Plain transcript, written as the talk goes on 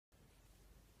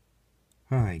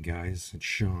Hi guys, it's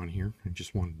Sean here. I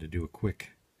just wanted to do a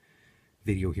quick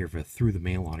video here of a through the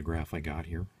mail autograph I got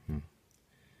here.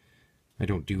 I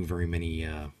don't do very many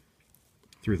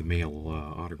through the mail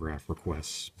autograph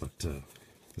requests, but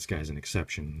this guy's an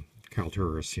exception. Kyle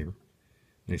Turris here.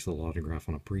 Nice little autograph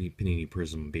on a Panini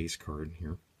Prism base card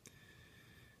here.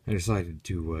 I decided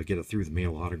to get a through the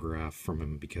mail autograph from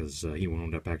him because he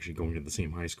wound up actually going to the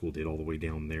same high school did all the way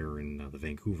down there in the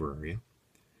Vancouver area.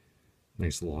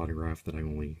 Nice little autograph that I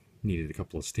only needed a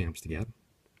couple of stamps to get.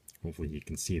 Hopefully you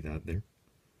can see that there.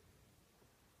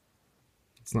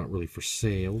 It's not really for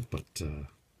sale, but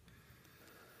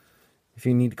if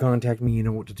you need to contact me, you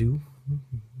know what to do.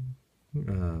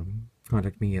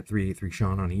 Contact me at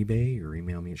 383Sean on eBay or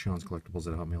email me at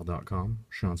seanscollectibles@hotmail.com.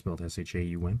 Sean spelled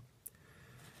S-H-A-U-N.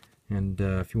 And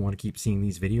if you want to keep seeing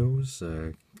these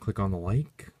videos, click on the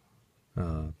like,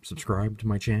 subscribe to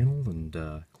my channel, and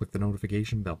click the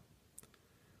notification bell.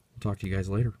 Talk to you guys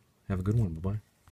later. Have a good one. Bye-bye.